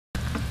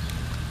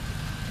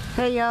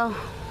Hey y'all,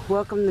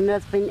 welcome to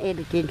Nothing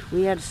Edited.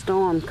 We had a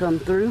storm come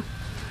through.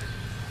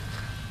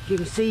 You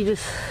can see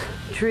this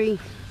tree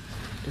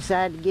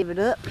decided to give it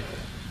up.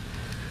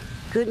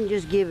 Couldn't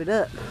just give it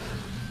up.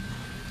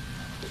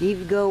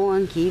 Keeps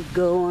going, keeps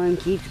going,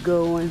 keeps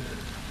going.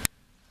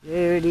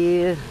 There it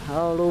is,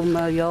 all over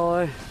my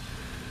yard,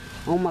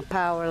 on my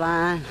power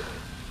line.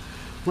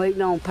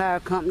 Waiting on power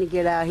company to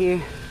get out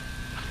here.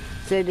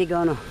 Said they're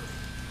gonna,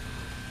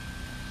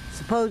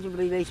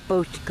 supposedly they're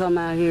supposed to come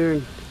out here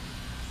and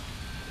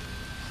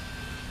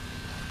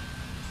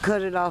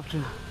cut it off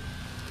the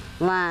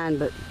line,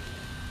 but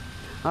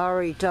I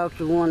already talked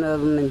to one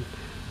of them and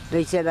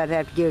they said I'd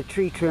have to get a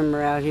tree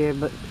trimmer out here,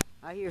 but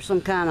I hear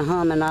some kind of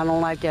humming. I don't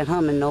like that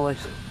humming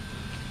noise.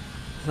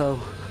 So,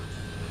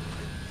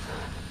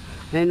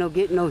 ain't no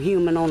getting no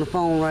human on the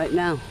phone right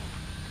now.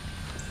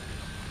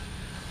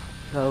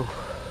 So,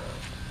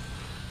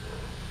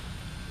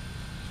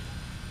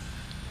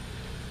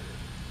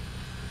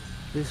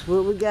 this is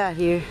what we got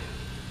here.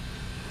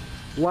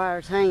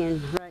 Wires hanging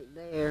right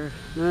there.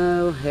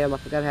 Oh hell, I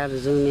forgot how to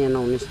zoom in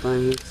on this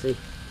thing. Let's see.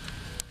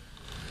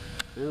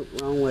 Nope,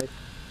 wrong way.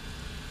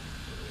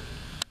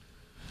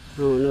 I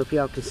don't know if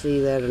y'all can see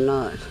that or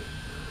not.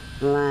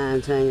 The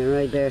line's hanging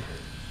right there.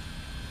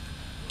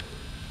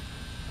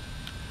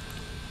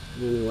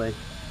 Anyway,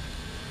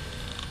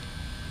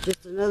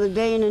 just another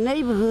day in the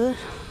neighborhood.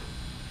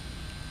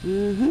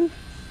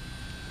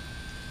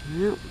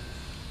 Yep.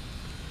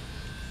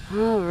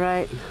 All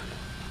right.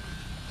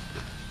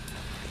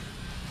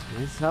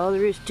 That's all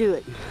there is to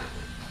it.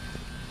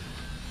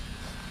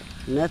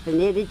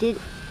 Nothing Edited.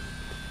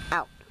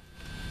 Out.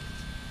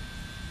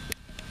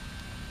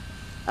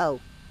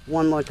 Oh,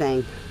 one more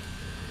thing.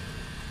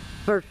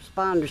 First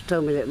responders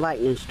told me that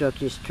lightning struck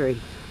this tree.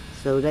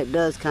 So that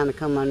does kind of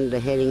come under the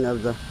heading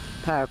of the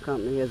power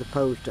company as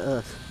opposed to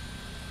us.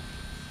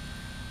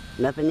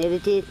 Nothing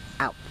Edited.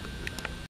 Out.